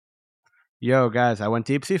Yo, guys, I went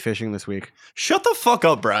deep sea fishing this week. Shut the fuck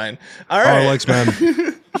up, Brian. All right. Alex, man.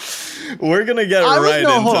 We're going to get right into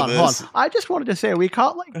this. Hold on. I just wanted to say we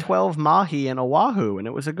caught like 12 mahi in Oahu, and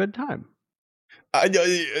it was a good time.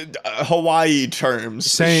 Hawaii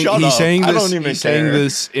terms. He's Shut up. saying I this, don't even he's care. saying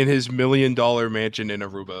this in his $1 million mansion in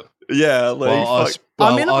Aruba. Yeah, like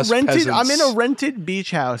I'm in a rented beach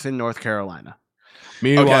house in North Carolina.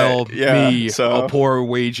 Meanwhile, okay, a poor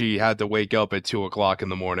wagey, had to wake up at 2:00 in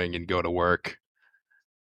the morning and go to work.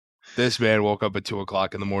 This man woke up at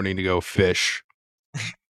 2:00 in the morning to go fish.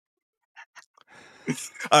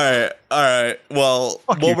 All right. Well, Fuck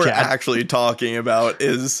what you, we're Chad. actually talking about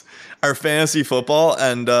is our fantasy football,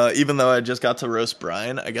 and even though I just got to roast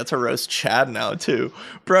Brian, I get to roast Chad now too,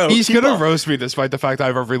 bro. He's gonna roast me despite the fact I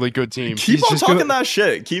have a really good team. Keep on talking that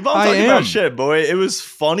shit. Keep on talking that shit, boy. It was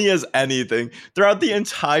funny as anything throughout the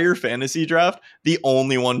entire fantasy draft. The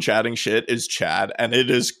only one chatting shit is Chad, and it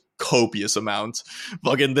is copious amounts.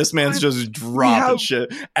 Fucking this man's just dropping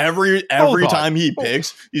shit every time he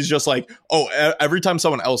picks. He's just like, every time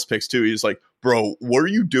someone else picks too, he's like, bro, what are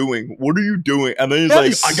you doing? And then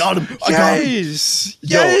he's like, I got him.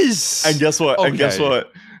 Yes. And guess what? Okay.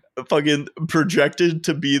 Fucking projected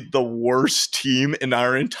to be the worst team in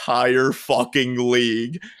our entire fucking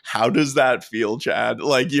league. How does that feel, Chad?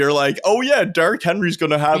 Like, you're like, oh yeah, Derrick Henry's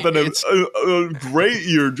gonna have a great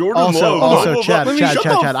year. Jordan Love. Also, Chad. I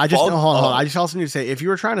just hold on. I just also need to say, if you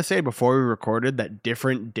were trying to say before we recorded that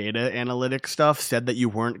different data analytics stuff said that you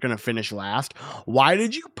weren't gonna finish last, why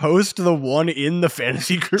did you post the one in the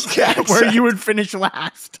fantasy group chat where you would finish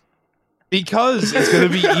last? Because it's going to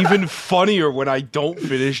be even funnier when I don't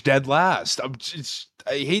finish dead last. I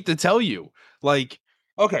hate to tell you. Like,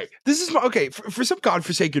 okay, for some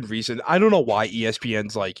godforsaken reason, I don't know why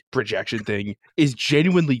ESPN's like projection thing is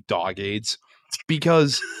genuinely dog aids.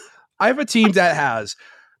 Because I have a team that has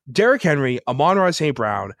Derrick Henry, Amon-Ra St.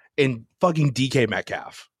 Brown, and fucking DK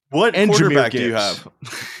Metcalf. What and quarterback do you have?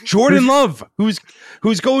 Jordan Love, who's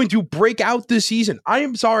going to break out this season. I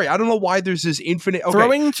am sorry. I don't know why there's this infinite... Okay,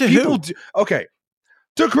 throwing to who?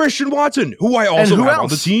 To Christian Watson, who I also have on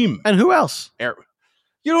the team. And who else? You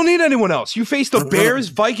don't need anyone else. You face the Bears,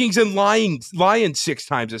 Vikings, and Lions 6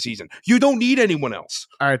 times a season. You don't need anyone else.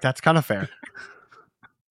 All right, that's kind of fair.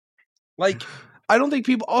 Like... I don't think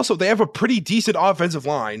people also, they have a pretty decent offensive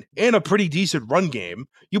line and a pretty decent run game.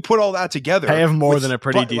 You put all that together. They have more than a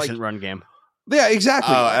pretty decent run game. Yeah,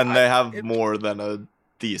 exactly. And they have more than a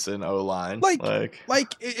decent O-line.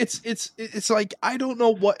 It's like, I don't know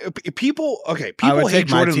what people, people I would hate take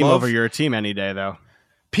my Jordan team Love over your team any day though.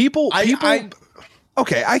 I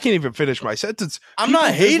can't even finish my sentence. I'm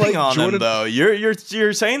not hating on him though.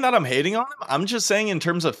 You're saying that I'm hating on him? I'm just saying in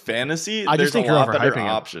terms of fantasy, I there's just think a you're lot better overhyping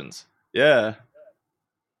options. Yeah.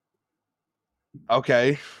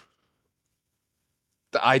 Okay.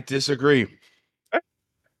 I disagree.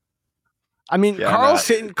 I mean, Carl's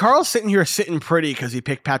sitting here sitting pretty because he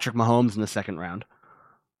picked Patrick Mahomes in the second round.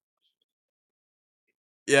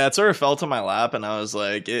 Yeah, it sort of fell to my lap, and I was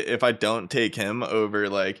like, if I don't take him over,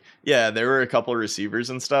 like, yeah, there were a couple receivers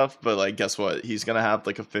and stuff, but like, guess what? He's gonna have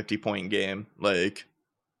like a 50-point game, like,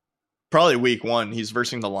 probably week 1. He's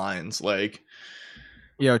versing the Lions, like.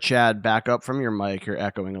 Yo, Chad, back up from your mic. You're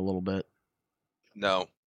echoing a little bit. No.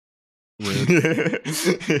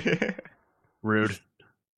 Rude.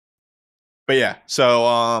 But yeah,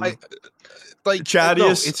 so Chad,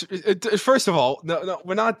 first of all, no,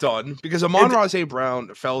 we're not done because Amon-Ra St.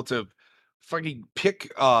 Brown fell to fucking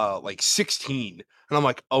pick 16, and I'm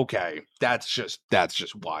like, okay, that's just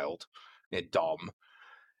wild and dumb.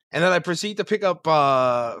 And then I proceed to pick up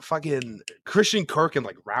fucking Christian Kirk in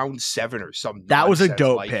like round 7 or something. That was a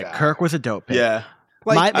dope pick. That. Kirk was a dope pick. Yeah.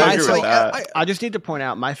 I just need to point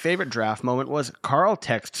out my favorite draft moment was Carl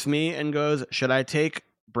texts me and goes, should I take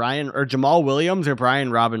Jamal Williams or Brian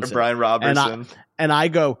Robinson? And I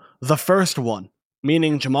go, the first one,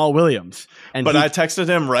 meaning Jamal Williams. I texted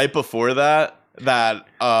him right before that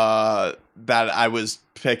I was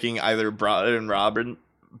picking either Brian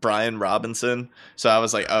Robinson, so I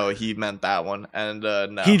was like, oh, he meant that one, and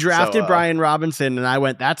no. He drafted Brian Robinson, and I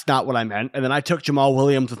went, that's not what I meant, and then I took Jamal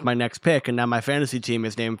Williams with my next pick, and now my fantasy team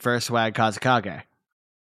is named First Swag Kazakage.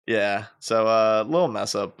 Yeah, so little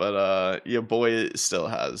mess up, but your boy still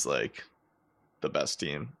has like the best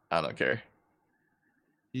team. I don't care.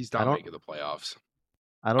 He's not making the playoffs.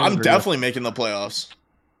 I'm definitely making the playoffs.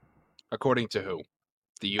 According to who?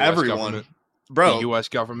 The U.S. government? Bro, the U.S.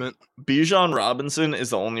 government. Bijan Robinson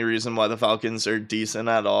is the only reason why the Falcons are decent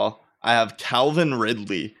at all. I have Calvin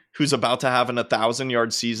Ridley, who's about to have an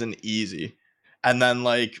 1,000-yard season easy. And then,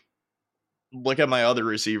 like, look at my other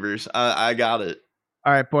receivers. I got it.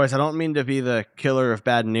 All right, boys, I don't mean to be the killer of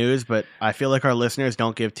bad news, but I feel like our listeners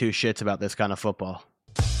don't give two shits about this kind of football.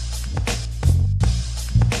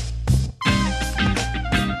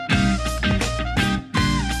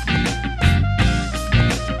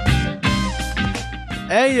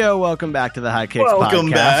 Hey, yo, welcome back to the High Kicks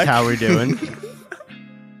podcast. Back. How we doing?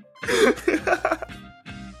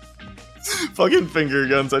 Fucking finger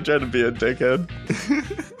guns. I tried to be a dickhead.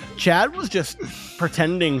 Chad was just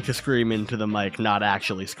pretending to scream into the mic, not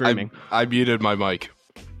actually screaming. I muted my mic.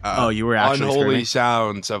 Oh, you were actually unholy screaming?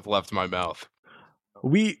 Sounds have left my mouth.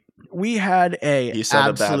 We had a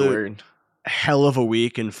absolute hell of a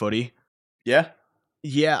week in footy. Yeah?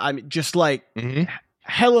 Yeah, I mean, just like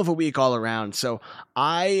hell of a week all around. So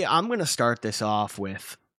I'm going to start this off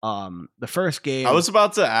with the first game. I was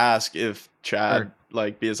about to ask if Chad,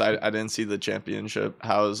 because I didn't see the championship.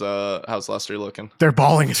 How's Leicester looking? They're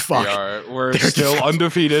balling as fuck. We're still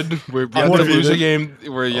undefeted. We're yet to lose a game.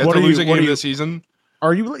 We're yet to lose a game this season.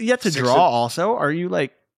 Are you yet to draw also? Are you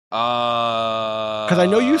like... Because I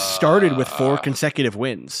know you started with 4 consecutive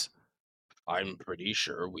wins. I'm pretty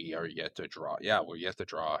sure we are yet to draw. Yeah, we're yet to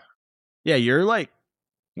draw. Yeah, you're like...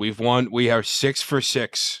 We've won. We are 6 for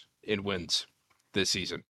 6 in wins this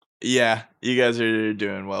season. Yeah, you guys are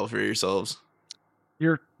doing well for yourselves.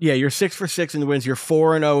 You're 6 for 6 in the wins. You're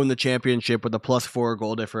 4-0 in the championship with a +4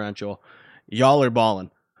 goal differential. Y'all are balling.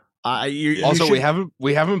 We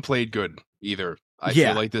haven't played good either. I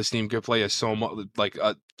feel like this team could play us so much.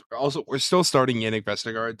 Also, we're still starting Yannick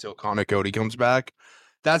Vestergaard until Connor Cody comes back.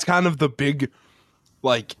 That's kind of the big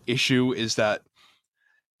issue, is that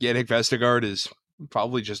Yannick Vestergaard is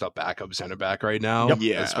probably just a backup center back right now. Yep.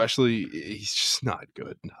 Yeah, especially he's just not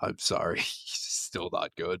good. I'm sorry, he's still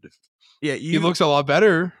not good. Yeah, he looks a lot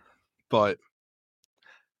better, but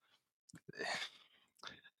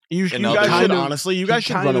you guys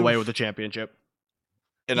should run away with the championship.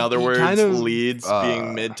 In other words, Leeds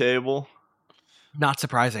being mid-table. Not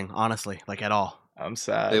surprising, honestly, at all. I'm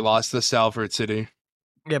sad. They lost to Salford City.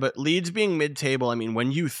 Yeah, but Leeds being mid-table, I mean,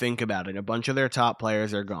 when you think about it, a bunch of their top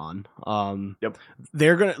players are gone. Yep. Leeds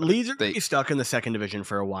are going to be stuck in the second division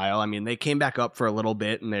for a while. I mean, they came back up for a little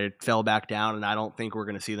bit and they fell back down, and I don't think we're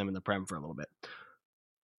going to see them in the Prem for a little bit.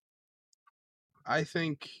 I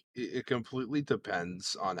think it completely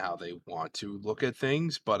depends on how they want to look at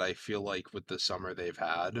things, but I feel like with the summer they've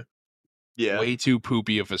had, way too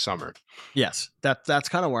poopy of a summer. Yes, that's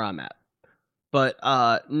kind of where I'm at. But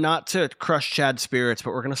not to crush Chad's spirits,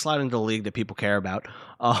 but we're going to slide into the league that people care about.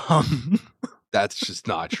 That's just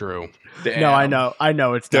not true. No, I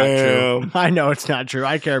know it's not true. I know it's not true.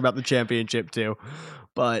 I care about the championship too.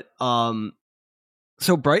 But so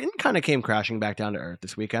Brighton kind of came crashing back down to earth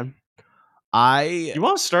this weekend. You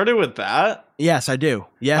want to start it with that? Yes, I do.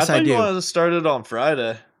 Yes, I do. You wanted to start it on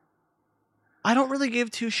Friday. I don't really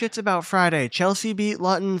give two shits about Friday. Chelsea beat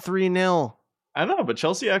Luton 3-0. I know, but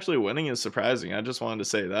Chelsea actually winning is surprising. I just wanted to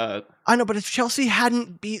say that. I know, but if Chelsea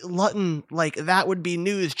hadn't beat Luton, that would be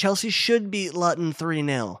news. Chelsea should beat Luton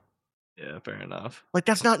 3-0. Yeah, fair enough.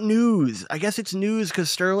 That's not news. I guess it's news because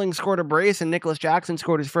Sterling scored a brace and Nicholas Jackson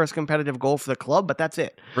scored his first competitive goal for the club, but that's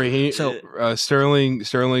it. Sterling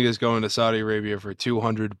is going to Saudi Arabia for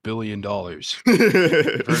 $200 billion. Heard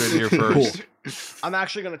it here first. Cool. I'm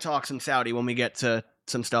actually going to talk some Saudi when we get to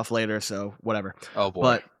some stuff later, so whatever. Oh, boy.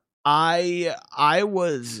 But I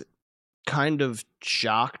was kind of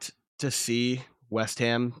shocked to see West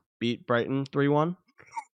Ham beat Brighton 3-1.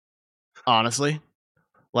 Honestly.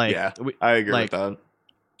 I agree with that.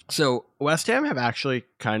 So West Ham have actually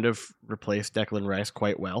kind of replaced Declan Rice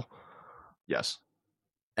quite well. Yes.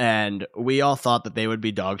 And we all thought that they would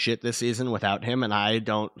be dog shit this season without him, and I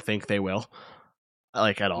don't think they will.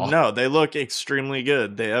 At all. No, they look extremely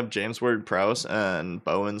good. They have James Ward-Prowse and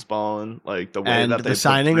Bowen's balling. The way and that they the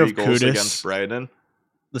signing of goals Kudus against Brighton.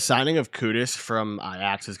 The signing of Kudus from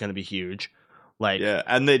Ajax is going to be huge.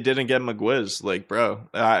 And they didn't get McGuiz. Bro,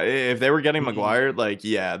 if they were getting Maguire,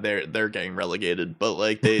 they're getting relegated. But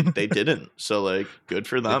they didn't. So good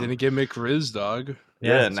for them. They didn't get McRiz, dog.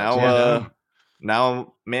 Yeah,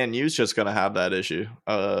 now Man U's just gonna have that issue.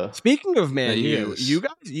 Speaking of Man U, you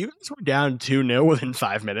guys were down 2-0 within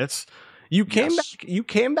 5 minutes. You came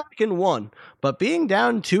back and won, but being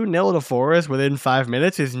down 2-0 to Forest within 5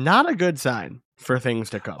 minutes is not a good sign for things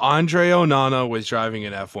to come. Andre Onana was driving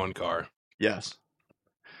an F1 car. Yes.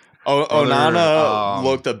 Onana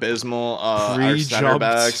looked abysmal. Our center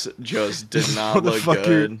backs just did not look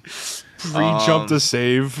good. Pre-jump to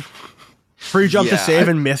save. Pre-jump to save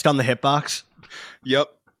and missed on the hitbox. Yep.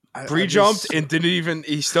 Pre-jumped and didn't even.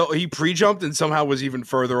 He pre-jumped and somehow was even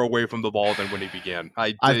further away from the ball than when he began.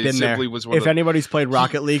 I've been there. If anybody's played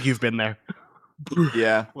Rocket League, you've been there.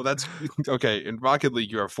 Yeah. Well, that's okay. In Rocket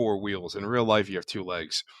League, you have 4 wheels. In real life, you have 2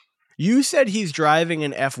 legs. You said he's driving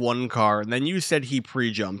an F1 car, and then you said he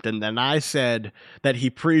pre-jumped, and then I said that he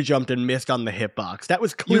pre-jumped and missed on the hitbox. That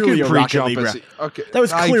was clearly a Rocket League reference. Okay, that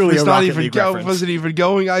was clearly a Rocket League reference.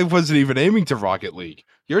 I wasn't even aiming to Rocket League.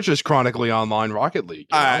 You're just chronically online Rocket League.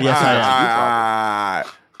 Yes, I am.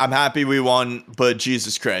 I'm happy we won, but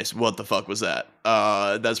Jesus Christ, what the fuck was that?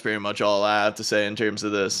 That's pretty much all I have to say in terms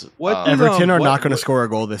of this. Everton are not going to score a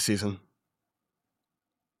goal this season.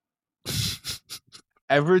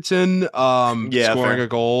 Everton scoring a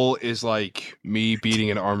goal is like me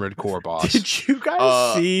beating an Armored Core boss. Did you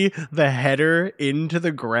guys see the header into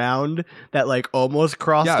the ground that like almost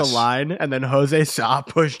crossed the line, and then Jose Sa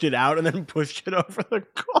pushed it out and then pushed it over the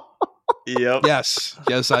goal? Yep. Yes,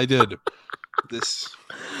 I did. This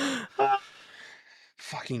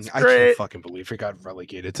fucking I can't fucking believe it got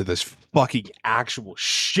relegated to this fucking actual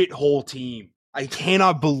shithole team. I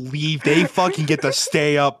cannot believe they fucking get to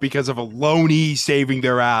stay up because of a loney saving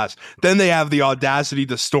their ass. Then they have the audacity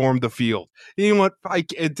to storm the field. You know what?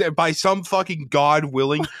 By some fucking God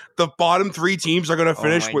willing, the bottom 3 teams are going to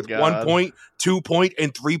finish with 1 point, 2 point,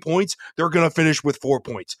 and 3 points. They're going to finish with 4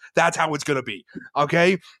 points. That's how it's going to be.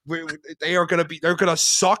 Okay? They're going to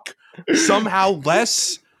suck somehow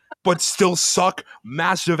less, but still suck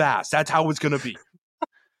massive ass. That's how it's going to be.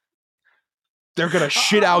 They're going to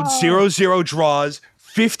shit out 0-0 draws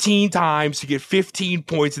 15 times to get 15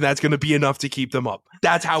 points, and that's going to be enough to keep them up.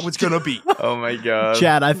 That's how it's going to be. Oh, my God.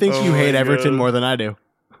 Chad, I think you hate Everton more than I do.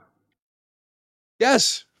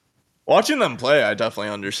 Yes. Watching them play, I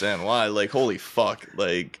definitely understand why. Like, holy fuck.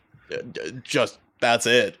 Like, just that's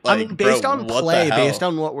it. Like, I mean, based on play, based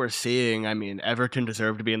on what we're seeing, I mean, Everton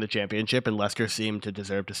deserve to be in the championship, and Leicester seem to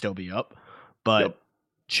deserve to still be up. But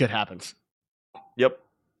shit happens. Yep.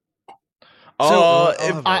 So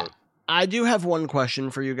I do have one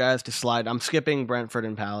question for you guys to slide. I'm skipping Brentford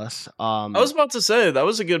and Palace. I was about to say that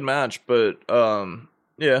was a good match, but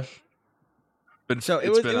yeah. So it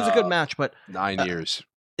was a good match, but 9 years.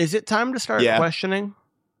 Is it time to start questioning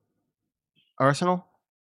Arsenal?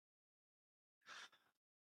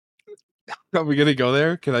 Are we gonna go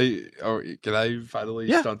there? Can I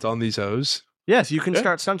finally stunt on these hoes? Yes, you can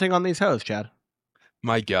start stunting on these hoes, Chad.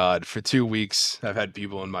 My God, for 2 weeks, I've had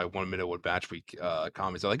people in my 1 minute one match week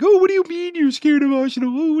comments are like, "Oh, what do you mean you're scared of Arsenal?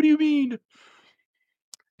 Oh, what do you mean?"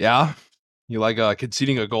 Yeah, you like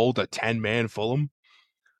conceding a goal to 10-man Fulham.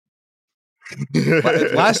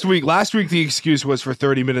 last week, the excuse was for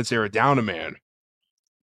 30 minutes they were down a man,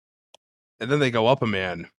 and then they go up a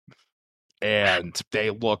man, and they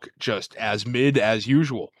look just as mid as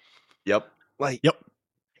usual. Yep. I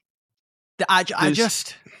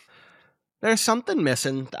just. There's something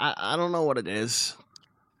missing. I don't know what it is.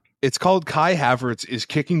 It's called Kai Havertz is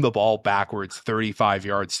kicking the ball backwards 35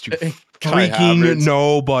 yards to freaking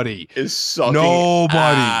nobody. Is sucking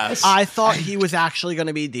ass. I thought he was actually going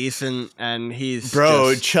to be decent, and he's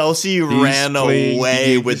Chelsea ran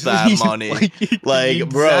away with that money. Like,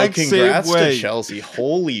 bro, congrats to Chelsea.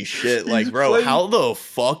 Holy shit. Like, bro, how the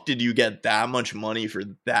fuck did you get that much money for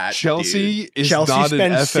that? Chelsea is not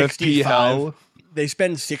an FFPL. They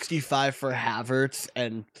spend 65 for Havertz,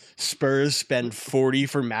 and Spurs spend 40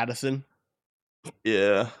 for Maddison.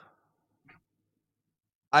 Yeah.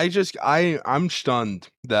 I'm stunned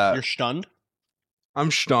that... You're stunned?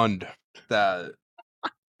 I'm stunned that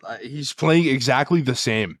he's playing exactly the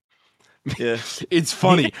same. Yeah. It's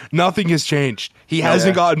funny. Nothing has changed. He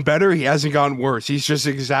hasn't gotten better. He hasn't gotten worse. He's just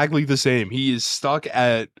exactly the same. He is stuck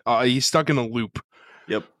he's stuck in a loop.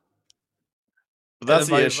 Yep. But that's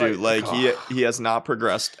the issue. Like, he has not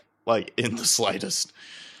progressed, like, in the slightest.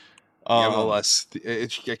 MLS.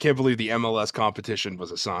 I can't believe the MLS competition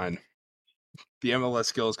was a sign. The MLS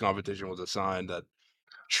skills competition was a sign that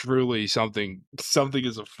truly something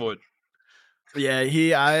is afoot. Yeah,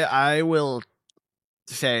 I will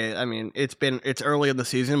say, I mean, it's early in the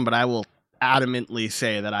season, but I will adamantly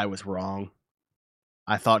say that I was wrong.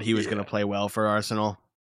 I thought he was going to play well for Arsenal.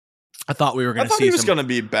 I thought we were going to see. I thought he was going to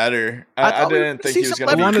be better. I didn't think he was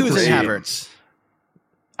going to be great. Havertz.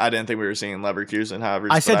 I didn't think we were seeing Leverkusen Havertz.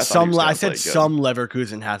 I said some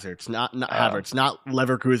Leverkusen Havertz, not Havertz, not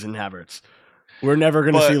Leverkusen Havertz. We're never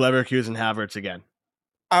going to see Leverkusen Havertz again.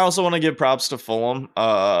 I also want to give props to Fulham.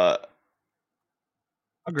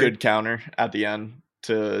 Good counter at the end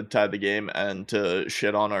to tie the game and to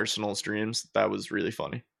shit on Arsenal streams. That was really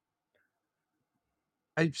funny.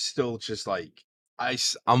 I'm still just like,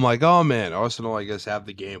 I'm like, oh man, Arsenal, I guess, have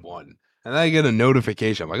the game won. And then I get a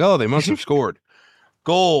notification. I'm like, oh, they must have scored.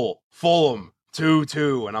 Goal, Fulham,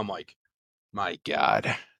 2-2. And I'm like, my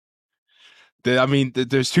God.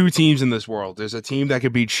 There's two teams in this world. There's a team that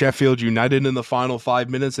could beat Sheffield United in the final 5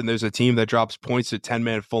 minutes, and there's a team that drops points to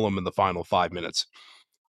 10-man Fulham in the final 5 minutes.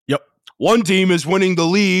 Yep. One team is winning the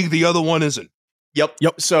league, the other one isn't. Yep.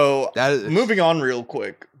 So moving on real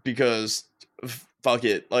quick, because fuck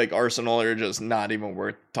it, like Arsenal are just not even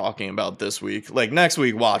worth talking about this week. Like next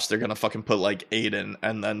week, watch, they're gonna fucking put like 8 in,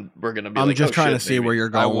 and then we're gonna be I'm like, just trying to see maybe. where you're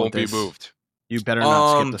going. I won't with be this. moved. You better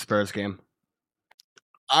not skip the Spurs game.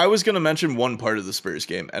 I was going to mention one part of the Spurs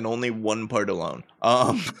game, and only one part alone.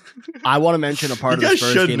 I want to mention a part of the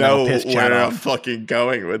Spurs game that'll piss Chad off. I'm fucking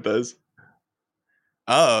going with this.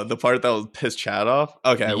 Oh, the part that will piss Chad off?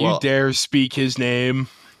 Okay, you dare speak his name?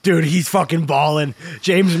 Dude, he's fucking balling.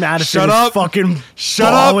 James Madison Shut up. is fucking Shut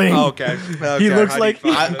balling. up. Okay. He looks like...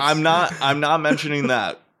 I'm not mentioning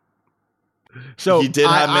that. So he did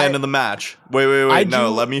have man of the match. Wait.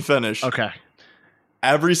 Let me finish. Okay.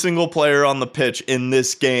 Every single player on the pitch in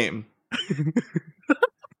this game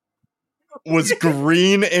was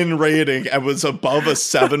green in rating and was above a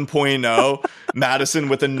 7.0. Madison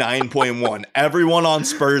with a 9.1. Everyone on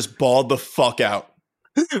Spurs balled the fuck out.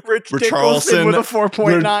 Richarlison with a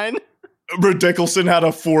 4.9. Richarlison had a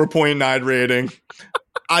 4.9 rating.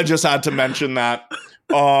 I just had to mention that.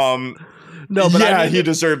 No, but he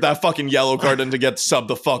deserved that fucking yellow card and to get subbed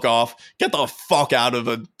the fuck off. Get the fuck out of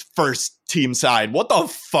a first team side. What the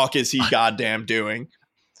fuck is he goddamn doing?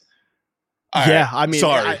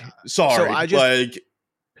 Sorry.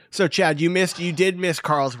 So Chad, you did miss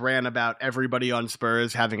Carl's rant about everybody on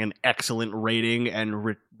Spurs having an excellent rating and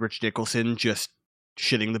Rich Dickelson just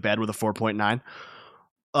shitting the bed with a 4.9.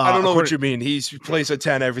 I don't know what you mean. He plays a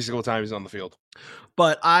 10 every single time he's on the field.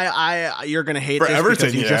 But you're gonna hate for this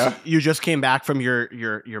Everton, because you just came back from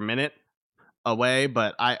your minute away.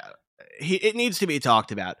 But it needs to be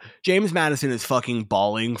talked about. James Madison is fucking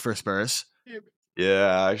balling for Spurs.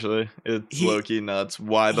 Yeah, actually, it's low-key nuts.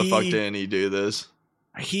 Why the fuck didn't he do this?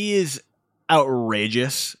 He is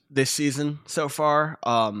outrageous this season so far.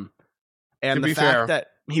 And the fact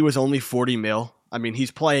that he was only 40 mil. I mean,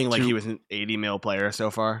 he's playing like he was an 80 mil player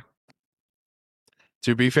so far.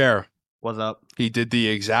 To be fair, what's up? He did the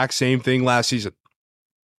exact same thing last season.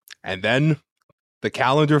 And then the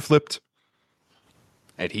calendar flipped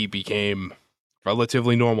and he became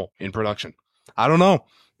relatively normal in production. I don't know.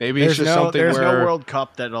 Maybe it's just something there's where... no World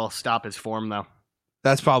Cup that'll stop his form, though.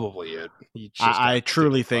 That's probably it. I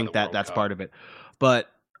truly think that's part of it. But,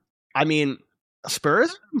 I mean, Spurs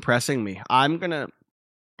are impressing me. I'm going to...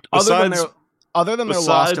 Other than their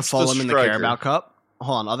loss to Fulham in the Carabao Cup...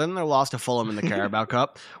 Hold on. Other than their loss to Fulham in the Carabao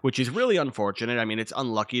Cup, which is really unfortunate. I mean, it's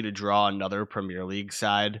unlucky to draw another Premier League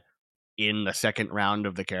side in the second round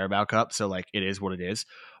of the Carabao Cup. So, like, it is what it is.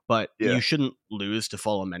 But you shouldn't lose to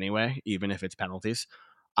Fulham anyway, even if it's penalties.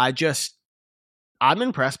 I'm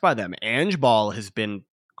impressed by them. Ange Ball has been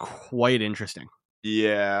quite interesting.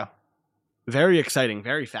 Yeah. Very exciting,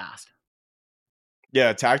 very fast.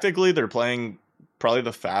 Yeah, tactically, they're playing probably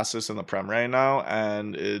the fastest in the Prem right now,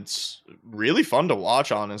 and it's really fun to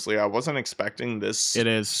watch, honestly. I wasn't expecting this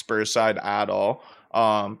Spurs side at all.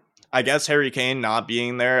 I guess Harry Kane not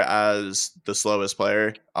being there as the slowest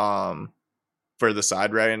player for the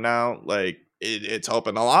side right now, like, it's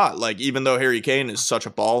helping a lot. Like, even though Harry Kane is such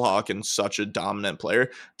a ball hawk and such a dominant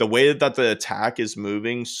player, the way that the attack is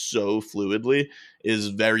moving so fluidly is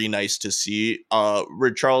very nice to see.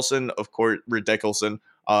 Richarlison, of course, Dickelson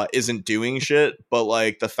isn't doing shit, but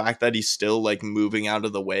like the fact that he's still like moving out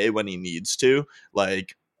of the way when he needs to,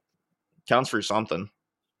 like, counts for something.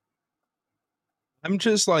 I'm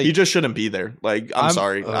just like, he just shouldn't be there. Like, I'm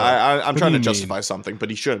sorry. I'm trying to justify something,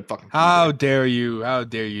 but he shouldn't fucking be How dare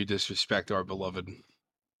you disrespect our beloved.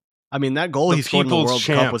 I mean, that goal he scored in the World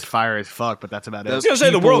Cup was fire as fuck, but that's about it. I was gonna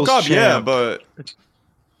say the World Cup,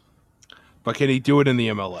 but can he do it in the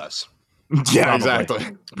MLS? Yeah, Probably.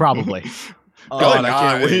 Exactly. Probably. God, I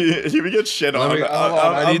can't wait. He would get shit on.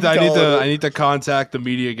 I need to contact the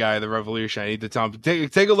media guy, the Revolution. I need to tell him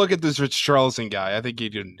take a look at this Richarlison guy. I think he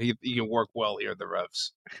can work well here at the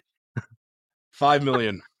Revs. 5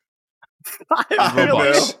 million.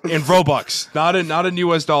 In Robux, not in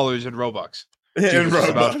US dollars. In Robux. It's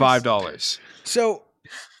about $5. So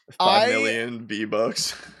 5 million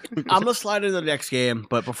V-Bucks. I'm gonna slide into the next game,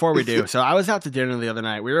 but before we do, so I was out to dinner the other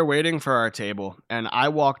night. We were waiting for our table, and I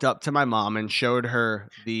walked up to my mom and showed her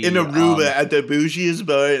the in Aruba at the bougiest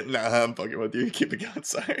bar. Nah, I'm fucking with you. Keep it going.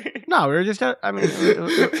 Sorry. No, we were just. I mean, it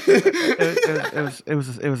was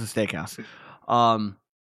a steakhouse.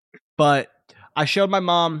 But I showed my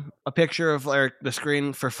mom a picture of like the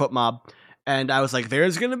screen for Foot Mob, and I was like,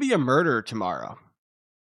 "There's gonna be a murder tomorrow,"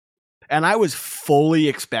 and I was fully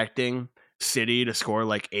expecting City to score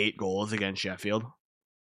like 8 goals against Sheffield.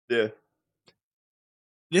 Yeah.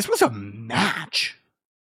 This was a match.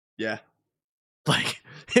 Yeah. Like,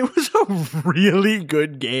 it was a really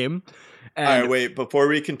good game. And all right, wait, before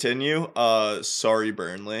we continue, sorry,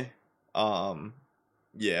 Burnley.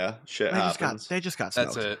 Yeah, shit happens. They just got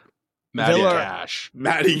smoked. That's it. Matty Cash.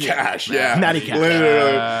 Matty Cash, yeah. Matty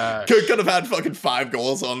Cash. Could have had fucking 5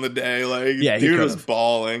 goals on the day. Like, yeah, dude was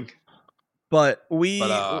balling. But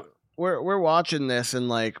we're watching this and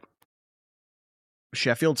like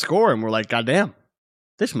Sheffield score and we're like, goddamn,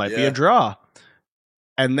 this might be a draw.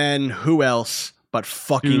 And then who else but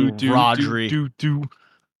fucking Rodri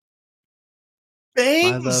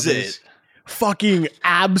bangs it. Fucking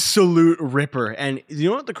absolute ripper. And you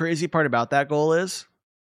know what the crazy part about that goal is?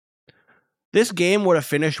 This game would have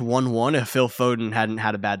finished 1-1 if Phil Foden hadn't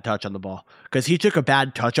had a bad touch on the ball. Because he took a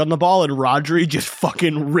bad touch on the ball and Rodri just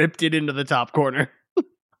fucking ripped it into the top corner.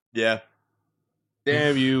 Yeah.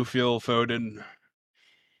 Damn you, Phil Foden.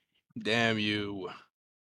 Damn you.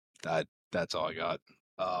 That's all I got.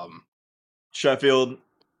 Sheffield,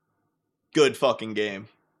 good fucking game.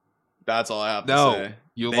 That's all I have to say.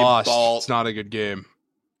 You lost. It's not a good game.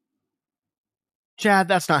 Chad,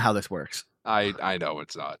 that's not how this works. I know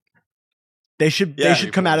it's not. They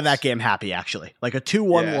should come out of that game happy, actually. Like a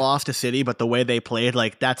 2-1 loss to City, but the way they played,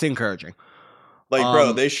 like, that's encouraging. Like,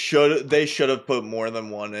 bro, they should have put more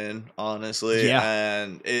than 1 in, honestly. Yeah.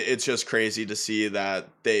 And it's just crazy to see that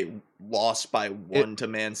they lost by 1 to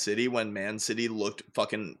Man City when Man City looked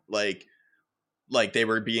fucking like they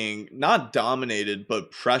were being not dominated,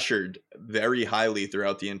 but pressured very highly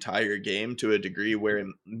throughout the entire game to a degree where it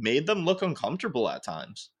made them look uncomfortable at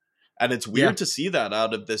times. And it's weird to see that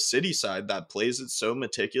out of this City side that plays it so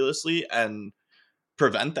meticulously and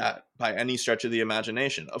prevent that by any stretch of the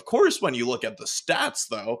imagination. Of course, when you look at the stats,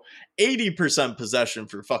 though, 80% possession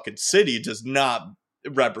for fucking City does not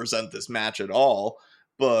represent this match at all.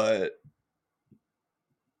 But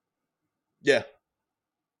yeah.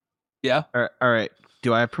 Yeah. All right.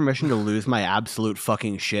 Do I have permission to lose my absolute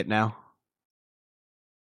fucking shit now?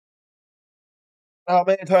 How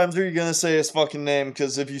many times are you going to say his fucking name?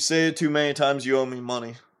 Because if you say it too many times, you owe me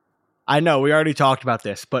money. I know, we already talked about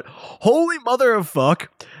this, but holy mother of fuck,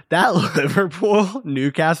 that Liverpool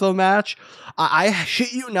Newcastle match, I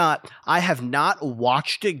shit you not, I have not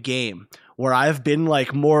watched a game where I've been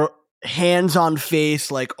like more hands on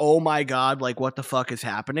face, like, oh my God, like what the fuck is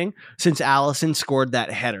happening since Alisson scored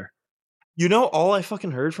that header. You know, all I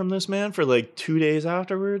fucking heard from this man for like 2 days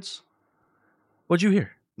afterwards? What'd you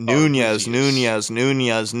hear? Nunez. You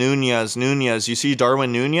see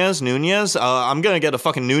Darwin Nunez? I'm gonna get a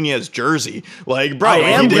fucking Nunez jersey. Like, bro, I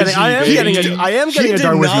am getting a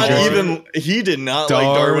Darwizzy jersey. He did not like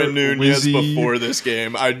Darwin Nunez before this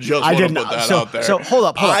game. I just want to put that out there. So hold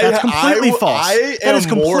up. That's completely false. I am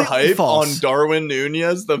more hype on Darwin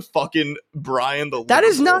Nunez than fucking Brian the That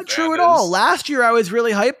is not true at all. Last year I was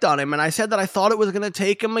really hyped on him, and I said that I thought it was gonna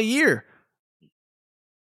take him a year.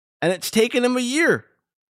 And it's taken him a year.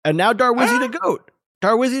 And now Darwizzy the Goat.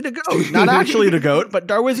 Darwizzy the Goat. Not actually the Goat, but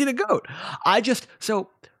Darwizzy the Goat. He's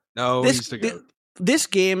the Goat. This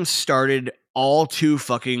game started all too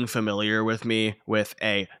fucking familiar with me with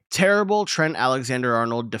a terrible Trent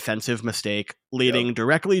Alexander-Arnold defensive mistake leading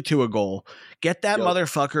directly to a goal. Get that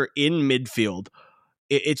motherfucker in midfield.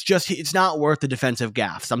 It's not worth the defensive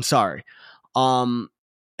gaffes. I'm sorry. And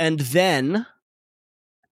then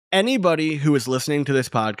anybody who is listening to this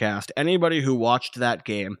podcast, anybody who watched that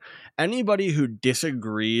game, anybody who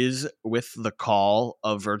disagrees with the call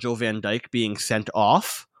of Virgil van Dijk being sent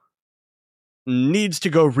off needs to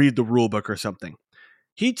go read the rule book or something.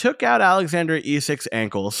 He took out Alexander Isak's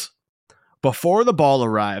ankles before the ball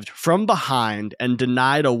arrived from behind and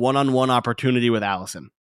denied a one-on-one opportunity with Alisson.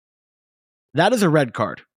 That is a red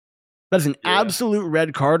card. That is an absolute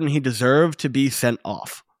red card, and he deserved to be sent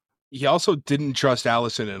off. He also didn't trust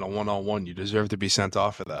Alisson in a one-on-one. You deserve to be sent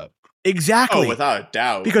off for that. Exactly. Oh, without a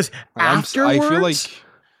doubt. Because afterwards, I feel like,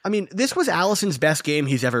 I mean, this was Alisson's best game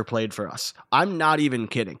he's ever played for us. I'm not even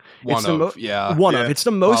kidding. It's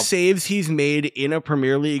the most saves he's made in a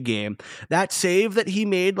Premier League game. That save that he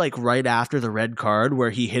made like right after the red card where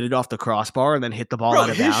he hit it off the crossbar and then hit the ball out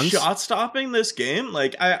of bounds. His shot stopping this game,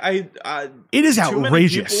 like it is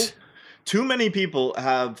outrageous. Too many people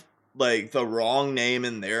have like the wrong name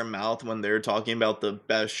in their mouth when they're talking about the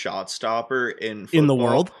best shot stopper in the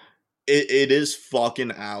world. It is fucking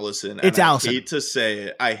Alisson. It's Alisson. I hate to say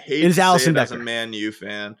it. I hate to say it as a Man U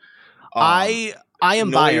fan. I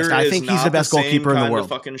am biased. I think he's the best goalkeeper in the world.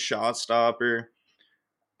 Fucking shot stopper.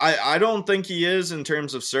 I don't think he is in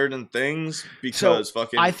terms of certain things because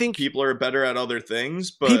I think people are better at other things.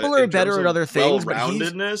 But people are better at other things, but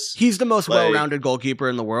he's the most well-rounded goalkeeper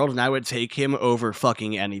in the world, and I would take him over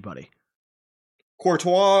fucking anybody.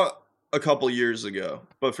 Courtois a couple years ago,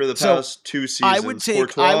 but for the past 2 seasons, I would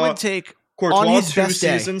take Courtois on his 2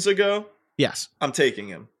 seasons ago. Yes, I'm taking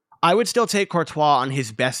him. I would still take Courtois on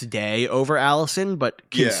his best day over Alisson, but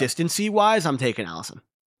consistency-wise, I'm taking Alisson.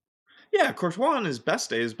 Yeah, Courtois on his best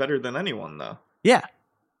day is better than anyone, though. Yeah.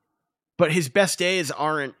 But his best days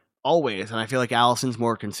aren't always, and I feel like Alisson's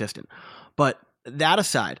more consistent. But that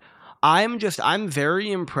aside, I'm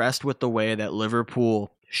very impressed with the way that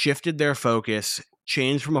Liverpool shifted their focus,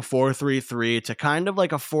 changed from a 4-3-3 to kind of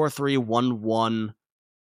like a 4-3-1-1.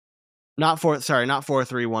 Not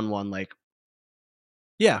 4-3-1-1, like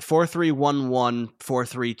 4-3-1-1,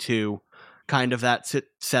 4-3-2, kind of that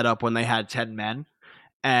setup when they had 10 men.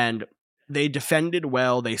 And they defended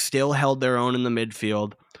well. They still held their own in the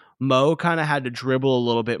midfield. Mo kind of had to dribble a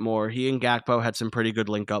little bit more. He and Gakpo had some pretty good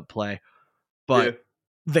link-up play. But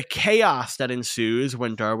the chaos that ensues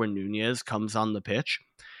when Darwin Nunez comes on the pitch,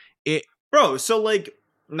 Bro, so like,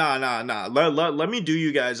 nah. Let me do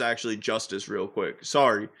you guys actually justice real quick.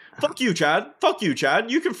 Sorry. Fuck you, Chad.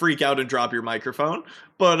 You can freak out and drop your microphone.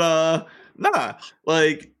 But, nah.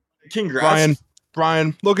 Like, congrats.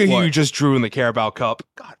 Brian, look at who you just drew in the Carabao Cup.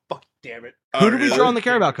 God fucking damn it. Who did we draw in the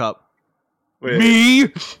Carabao Cup? Wait.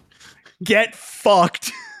 Me? Get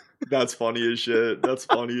fucked. That's funny as shit. All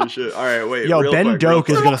right, wait. Yo, Ben Doak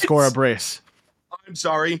is going to score a brace. I'm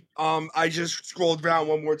sorry. I just scrolled down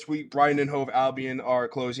one more tweet. Brighton and Hove Albion are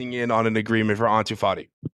closing in on an agreement for Ansu Fati.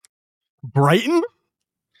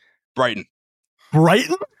 Brighton?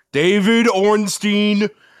 David Ornstein.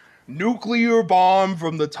 Nuclear bomb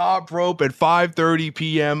from the top rope at 5:30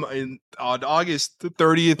 p.m. on August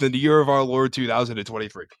 30th in the year of our Lord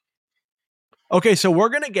 2023. Okay, so we're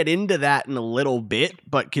going to get into that in a little bit,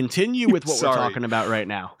 but continue with what we're talking about right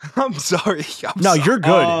now. I'm sorry. You're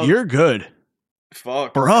good. You're good.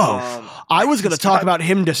 Fuck. Bro, I was going to talk about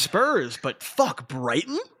him to Spurs, but fuck,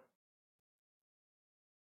 Brighton?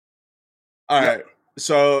 All right,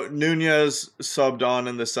 so Nunez subbed on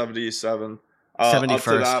in the 77th.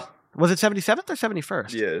 71st. Was it 77th or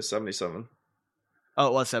 71st? Yeah, 77. Oh,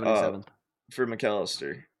 it was 77th. For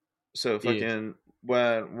McAllister. So fucking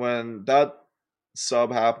when that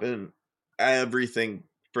sub happened, everything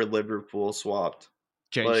for Liverpool swapped.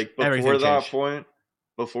 Changed. Like before that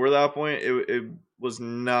point, it was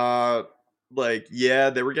not like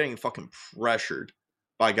they were getting fucking pressured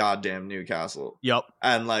by goddamn Newcastle. Yep.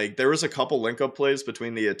 And like there was a couple link-up plays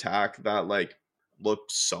between the attack that like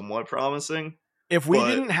looked somewhat promising. If we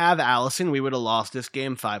didn't have Alisson, we would have lost this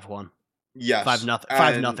game 5-1. Yes.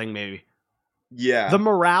 5-0 maybe. Yeah. The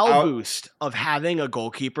morale boost of having a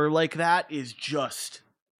goalkeeper like that is just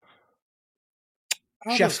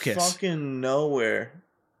chef's kiss. Fucking nowhere.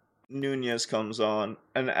 Nunez comes on,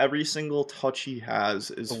 and every single touch he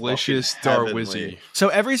has is delicious Darwizzy. So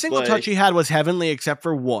every single touch he had was heavenly except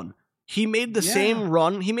for one. He made the same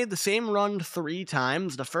run. He made the same run 3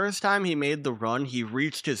 times. The first time he made the run, he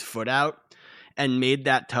reached his foot out and made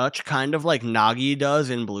that touch, kind of like Nagy does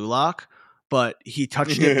in Blue Lock, but he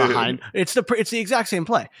touched it behind. It's the exact same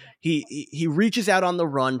play. He reaches out on the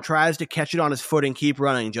run, tries to catch it on his foot and keep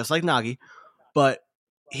running, just like Nagy, but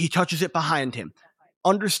he touches it behind him.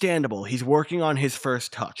 Understandable. He's working on his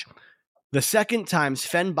first touch. The second time,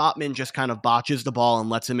 Sven Botman just kind of botches the ball and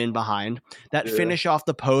lets him in behind. That finish off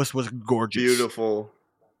the post was gorgeous. Beautiful.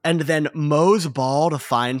 And then Mo's ball to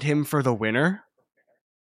find him for the winner.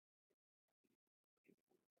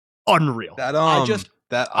 Unreal. That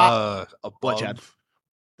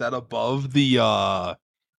above the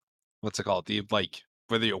what's it called? The like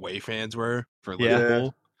where the away fans were for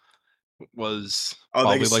Liverpool was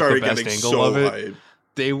probably like the best angle of it. Hype.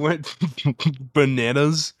 They went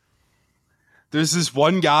bananas. There's this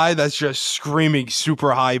one guy that's just screaming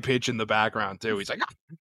super high pitch in the background too. He's like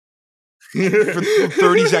for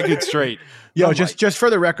 30 seconds straight. Yo, just for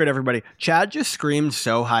the record, everybody, Chad just screamed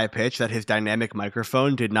so high pitch that his dynamic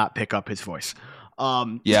microphone did not pick up his voice.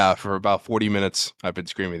 Yeah, for about 40 minutes, I've been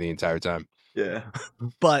screaming the entire time. Yeah,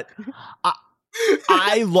 but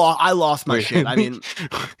I lost my shit. I mean,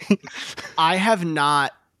 I have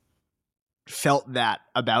not felt that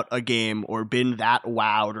about a game or been that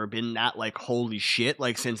wowed or been that like holy shit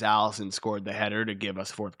like since Alisson scored the header to give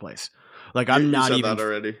us 4th place. Like I'm not said even that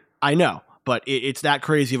already. I know, but it's that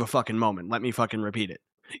crazy of a fucking moment. Let me fucking repeat it.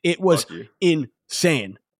 It was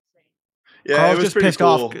insane. Yeah, Carl's it was just pissed cool.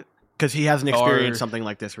 off because he hasn't experienced something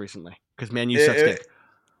like this recently. Because Man U sucks dick.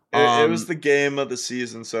 It was the game of the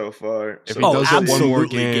season so far. If he does it one more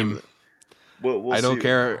game, we'll I don't see.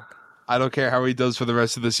 care. I don't care how he does for the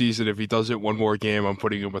rest of the season. If he does it one more game, I'm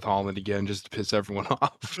putting him with Haaland again just to piss everyone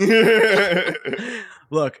off.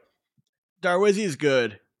 Look, Darwizzy's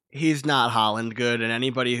good. He's not Haaland good, and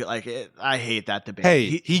anybody like it, I hate that debate.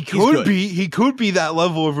 Hey, he could be. He could be that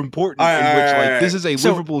level of importance in which, like, this is a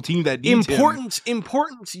Liverpool team that needs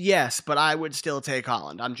importance. Yes, but I would still take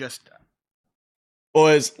Haaland. I'm just.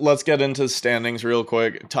 Boys, let's get into standings real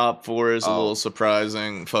quick. Top 4 is a little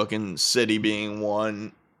surprising. Fucking City being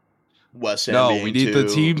 1, West Ham being 2. No, we need the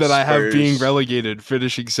team that I have being relegated,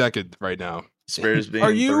 finishing second right now. Spurs being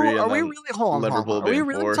 3. Are we really? Hold on. Are we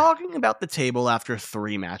really 4. talking about the table after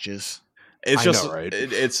 3 matches? It's just, right?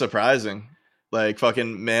 It's surprising. Like,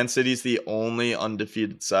 fucking Man City's the only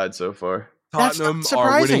undefeated side so far. Tottenham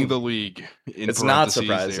are winning the league. It's not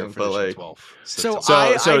surprising, but like, 12th.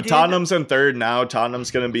 So Tottenham's in 3rd now.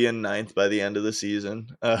 Tottenham's going to be in 9th by the end of the season.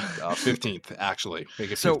 15th, actually.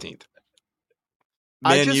 Make it 15th.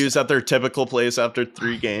 Man U's at their typical place after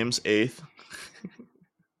 3 games, 8th.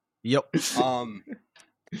 Yep.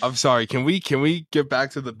 I'm sorry. Can we get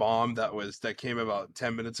back to the bomb that came about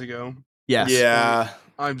 10 minutes ago? Yes. Yeah.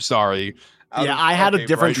 I'm sorry. I had a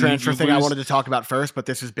different transfer thing I wanted to talk about first, but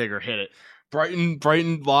this is bigger. Hit it.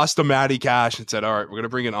 Brighton lost to Matty Cash and said, "All right, we're gonna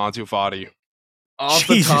bring in Ansu Fati." Off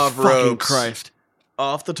the top ropes, Christ.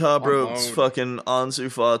 Off the top ropes, fucking Ansu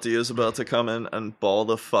Fati is about to come in and ball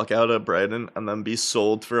the fuck out of Brighton and then be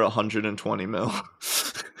sold for 120 mil.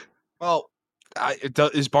 Well,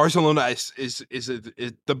 is Barcelona is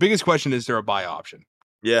the biggest question? Is there a buy option?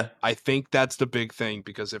 Yeah, I think that's the big thing,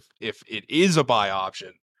 because if it is a buy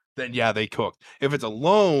option, then yeah, they cooked. If it's a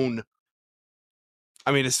loan,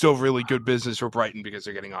 I mean, it's still really good business for Brighton because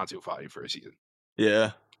they're getting Ansu Fati for a season.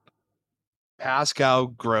 Yeah. Pascal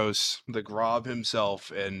Gross, the Grob himself,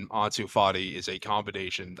 and Ansu Fati is a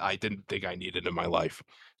combination I didn't think I needed in my life.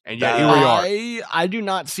 And yeah, here we are. I do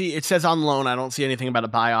not see, it says on loan, I don't see anything about a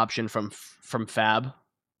buy option from Fab.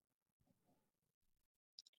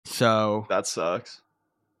 So that sucks.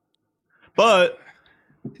 But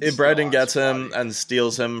if Brighton gets him and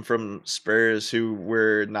steals him from Spurs, who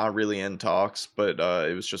were not really in talks, but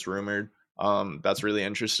it was just rumored, that's really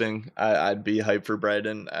interesting. I'd be hyped for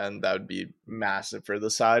Brighton, and that would be massive for the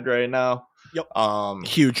side right now. Yep.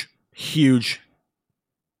 Huge.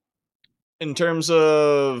 In terms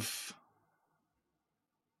of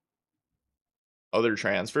other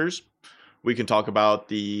transfers, we can talk about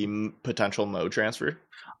the potential Mo transfer.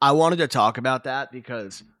 I wanted to talk about that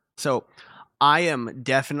because I am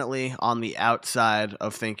definitely on the outside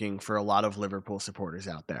of thinking for a lot of Liverpool supporters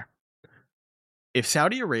out there. If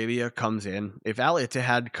Saudi Arabia comes in, if Al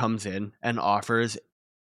Ittihad comes in and offers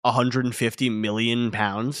 £150 million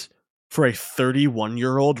for a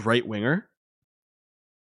 31-year-old right winger,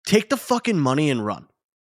 take the fucking money and run.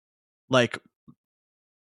 Like,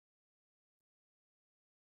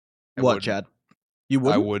 what, Chad? You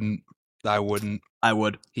wouldn't? I wouldn't. I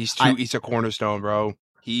would. He's a cornerstone, bro.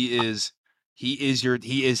 He is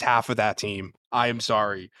half of that team. I am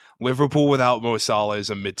sorry. Liverpool without Mo Salah is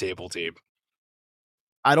a mid-table team.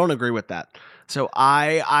 I don't agree with that. So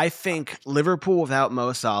I think Liverpool without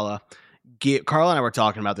Mo Salah, Carl and I were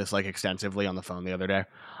talking about this like extensively on the phone the other day.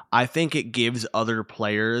 I think it gives other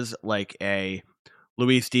players like a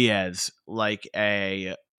Luis Diaz, like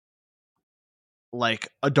a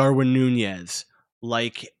Darwin Nunez,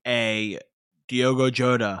 like a Diogo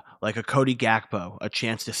Jota, like a Cody Gakpo, a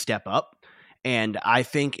chance to step up. And I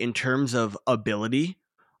think in terms of ability,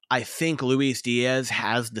 I think Luis Diaz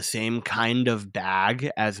has the same kind of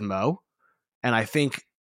bag as Mo. And I think,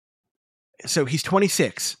 so he's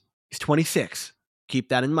 26. He's 26. Keep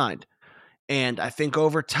that in mind. And I think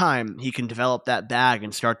over time, he can develop that bag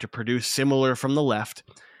and start to produce similar from the left.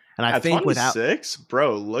 And I think 26?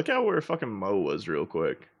 Bro, look at where fucking Mo was real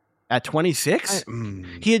quick. At 26?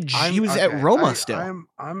 He was at Roma still.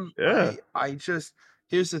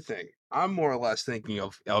 Here's the thing. I'm more or less thinking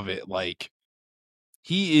of it like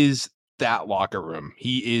he is that locker room.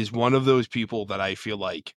 He is one of those people that I feel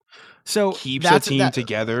like keeps a team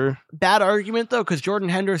together. Bad argument, though, because Jordan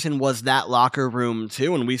Henderson was that locker room,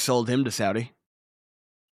 too, and we sold him to Saudi.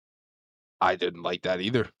 I didn't like that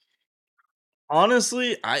either.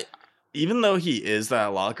 Honestly, even though he is that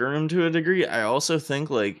locker room to a degree, I also think,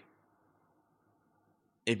 like,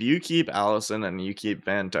 if you keep Alisson and you keep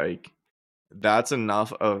Van Dijk, that's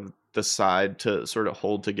enough of the side to sort of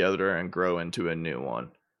hold together and grow into a new one.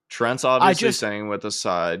 Trent's obviously saying with the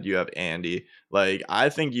side, you have Andy. Like, I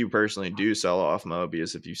think you personally do sell off Mo,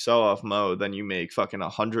 because if you sell off Mo, then you make fucking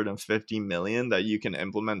 150 million that you can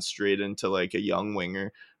implement straight into like a young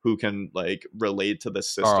winger who can like relate to the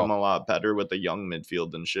system a lot better with the young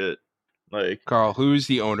midfield and shit. Like Carl, who's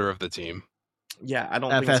the owner of the team? Yeah, I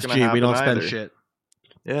don't FSG, think it's gonna happen. We don't either. spend shit.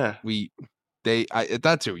 Yeah,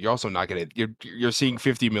 that too. You're also not gonna. You're seeing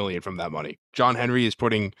 50 million from that money. John Henry is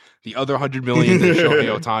putting the other 100 million in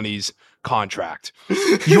Shohei Ohtani's contract.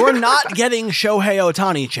 You're not getting Shohei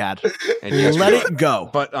Ohtani, Chad. And yes, let it go.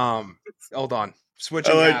 But hold on.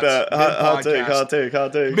 Switching. I like that. Hot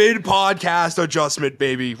take. Mid podcast adjustment,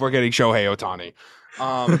 baby. We're getting Shohei Ohtani.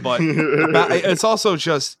 But it's also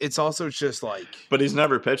just like. But he's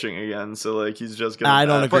never pitching again, so like he's just gonna. I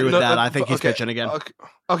don't agree with that. I think he's pitching again.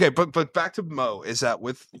 Okay, but back to Mo is that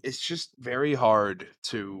it's just very hard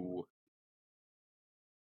to.